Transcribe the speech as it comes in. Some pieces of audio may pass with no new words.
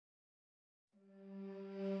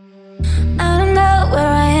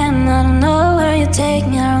take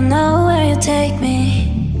me, I don't know where you take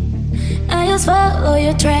me. I just follow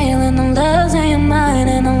your trail and I'm losing your mind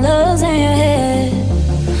and I'm losing your head.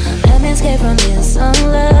 Let me escape from this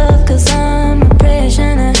unlove, cause I'm a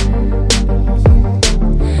prisoner.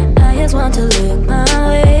 I just want to look my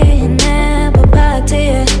way and never back to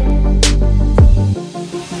you.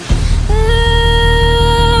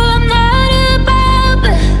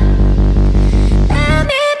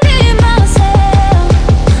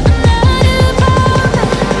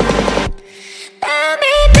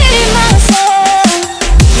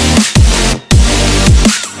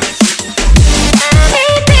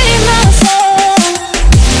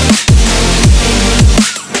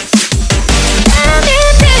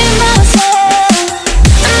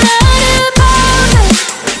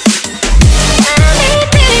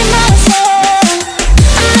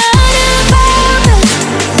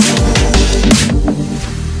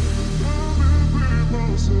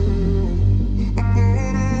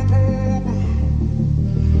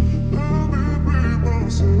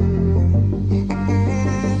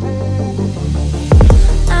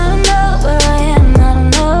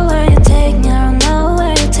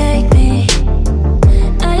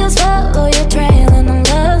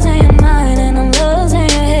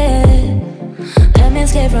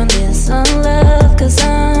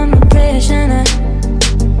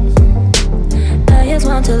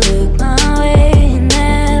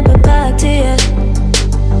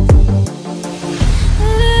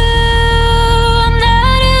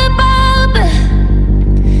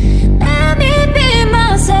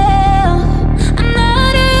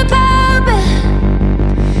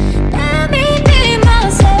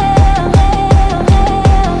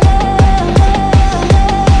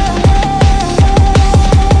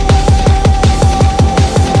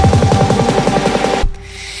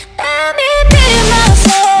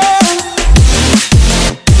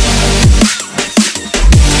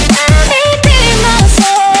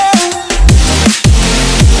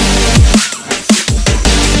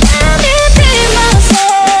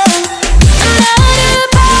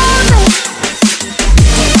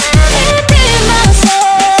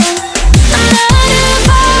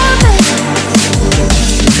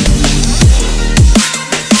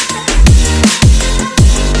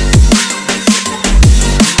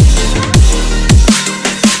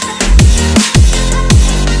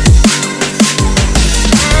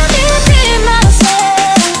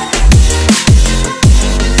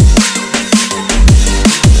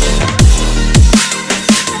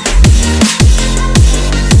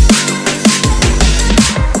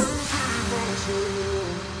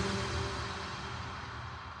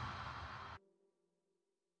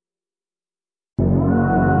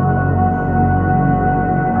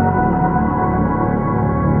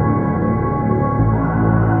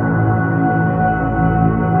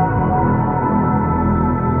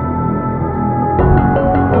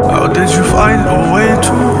 find a way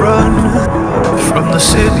to run from the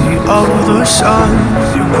city of the sun.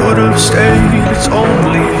 You could have stayed, it's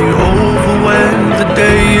only over when the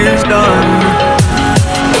day is done.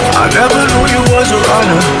 I never knew you was a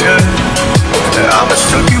runner, yeah. I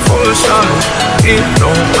mistook you for the sun. It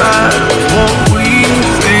don't matter what we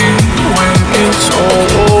think when it's all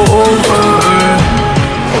over,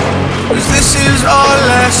 'cause this is our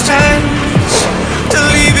last chance to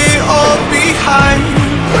leave it all behind.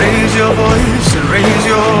 Raise your voice and raise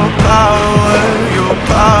your power,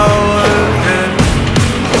 yeah.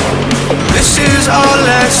 This is our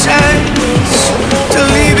last chance to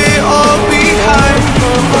leave it all behind.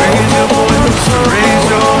 Raise your voice and raise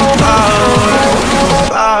your power,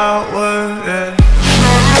 yeah.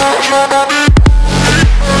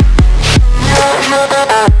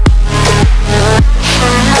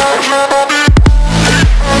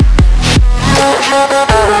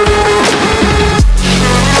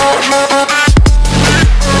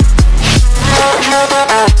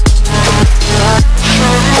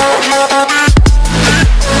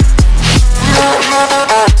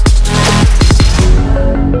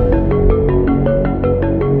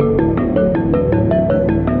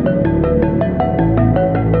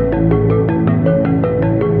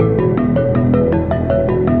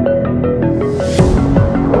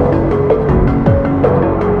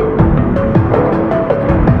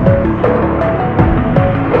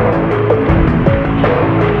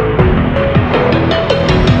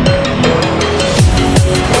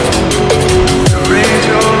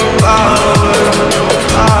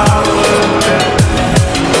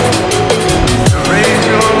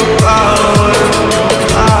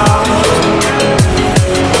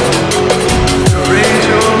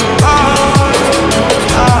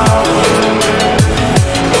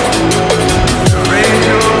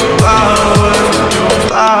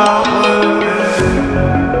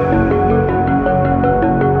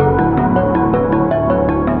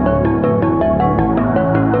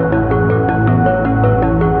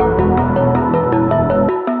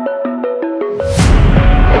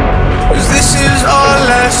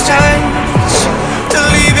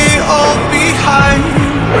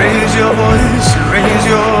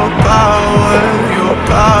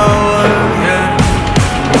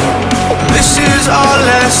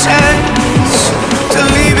 sense to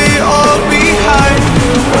leave it all behind.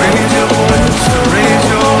 Raise your voice, raise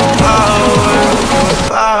your power,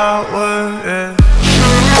 yeah.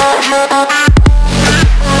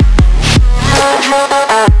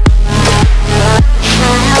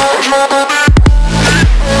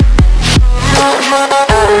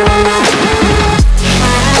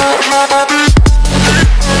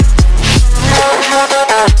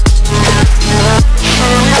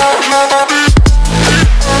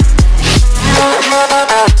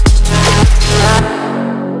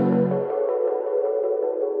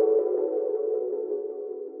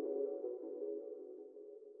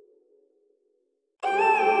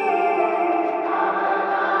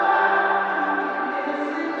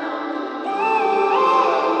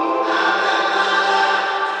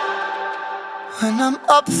 When I'm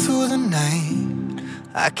up through the night,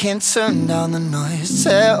 I can't turn down the noise.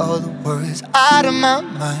 Say all the words out of my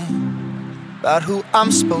mind about who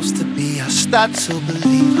I'm supposed to be. I start to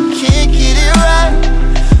believe I can't get it right.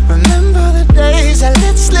 Remember the days I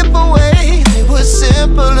let slip away, they were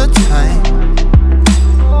simpler times.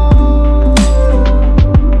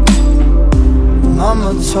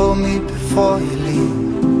 Mama told me before you leave,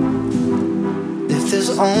 if there's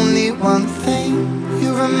only one thing you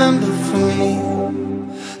remember from me,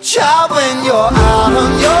 child, when you're out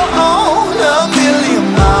on your own, a million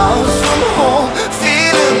miles from home,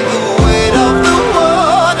 feeling the weight of the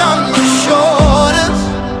world on your shoulders.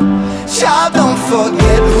 Child, don't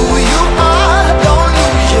forget who you are, don't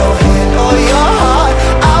lose your head or your heart.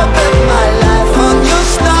 I'll bet my life on your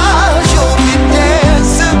stars, you'll be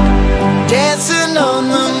dancing, dancing on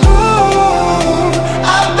the moon.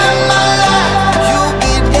 I'll bet my life, you'll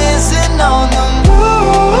be dancing on the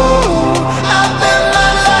moon. I'll bet my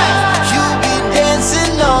life, you'll be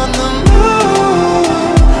dancing on the moon.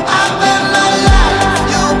 I'll bet my life,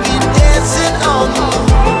 you'll be dancing on the moon.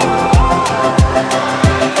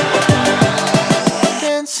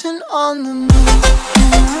 Dancing on the moon.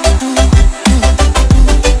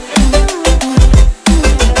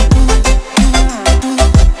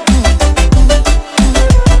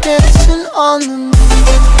 Dancing on the moon.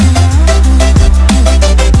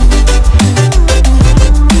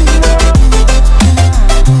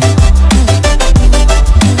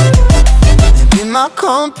 Maybe my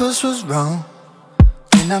compass was wrong,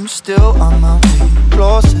 and I'm still on my way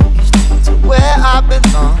closer each day to where I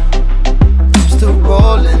belong. I'm still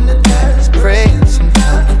rolling the dice, praying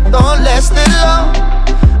sometimes it don't last that long.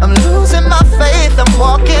 I'm losing my faith, I'm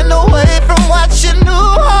walking away from what you knew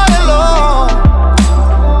all along.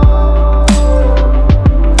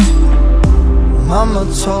 Mama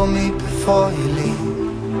told me before you leave,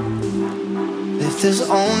 if there's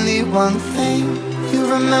only one thing you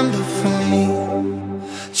remember from me,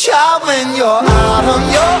 child, when you're out on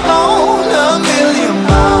your own, a million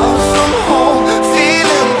miles from home,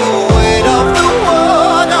 feeling the weight of the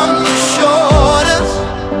world on your shoulders.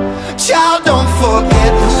 Child, don't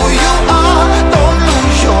forget who you are, don't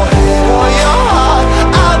lose your head or your heart.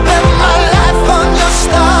 I'll bet my life on your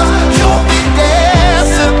stars, you'll be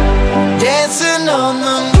dancing, dancing on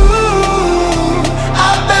the moon.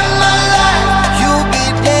 I'll bet my life, you'll be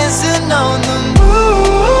dancing on the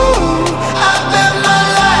moon. I'll bet my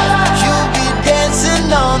life, you'll be dancing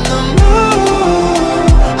on the moon.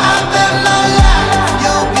 I'll bet my life,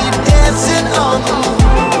 you'll be dancing on the moon.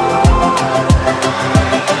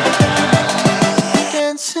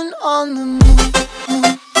 Dancing on the moon.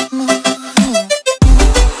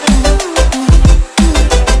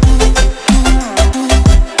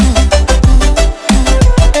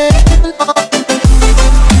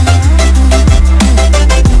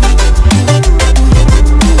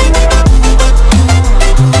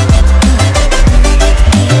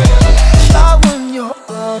 Child, when you're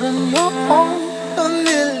out on your own, a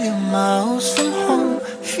million miles from home,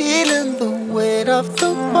 feeling the weight of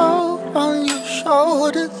the world on your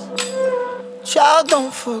shoulders. Child,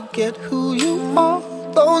 don't forget who you are,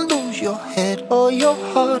 don't lose your head or your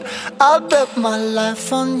heart. I'll bet my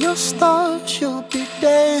life on your stars, you'll be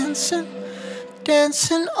dancing,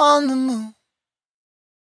 dancing on the moon.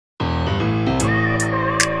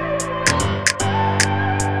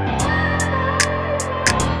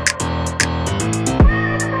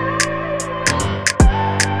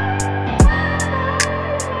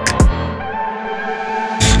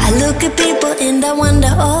 I look at people and I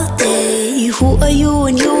wonder all day, who are you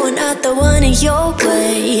and you are not the one in your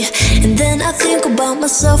way. And then I think about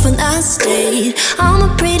myself and I stayed. I'm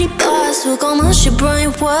a pretty boss with almost your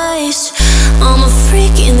brain waste. I'm a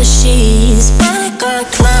freak in the sheets, but I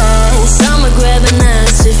got class. I'ma grab an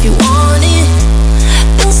ass if you want it.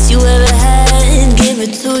 Best you ever had, give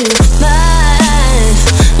it to you live.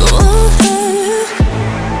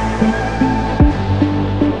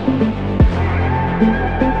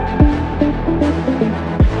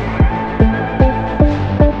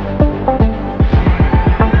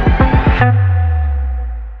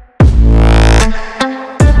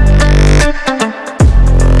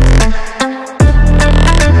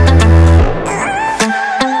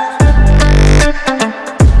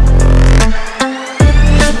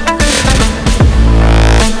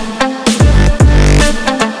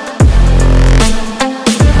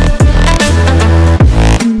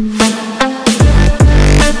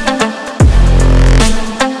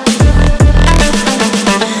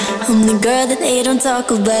 the girl that they don't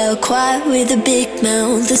talk about. Quiet with a big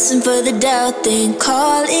mouth, listen for the doubt, then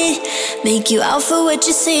call it. Make you out for what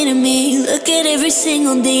you say to me. Look at every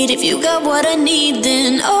single date. If you got what I need,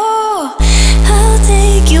 then oh, I'll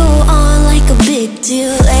take you on like a big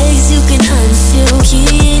deal. Legs you can unseal,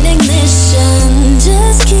 key in ignition.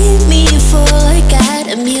 Just keep me full like I had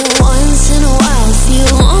a meal once in a while.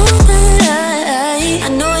 Feel all that I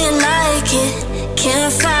know you like it,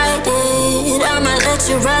 can't fight it. I might let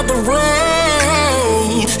you ride the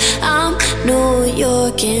wave. I'm New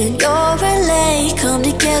York and you're LA. Come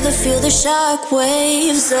together, feel the shock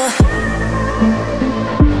waves.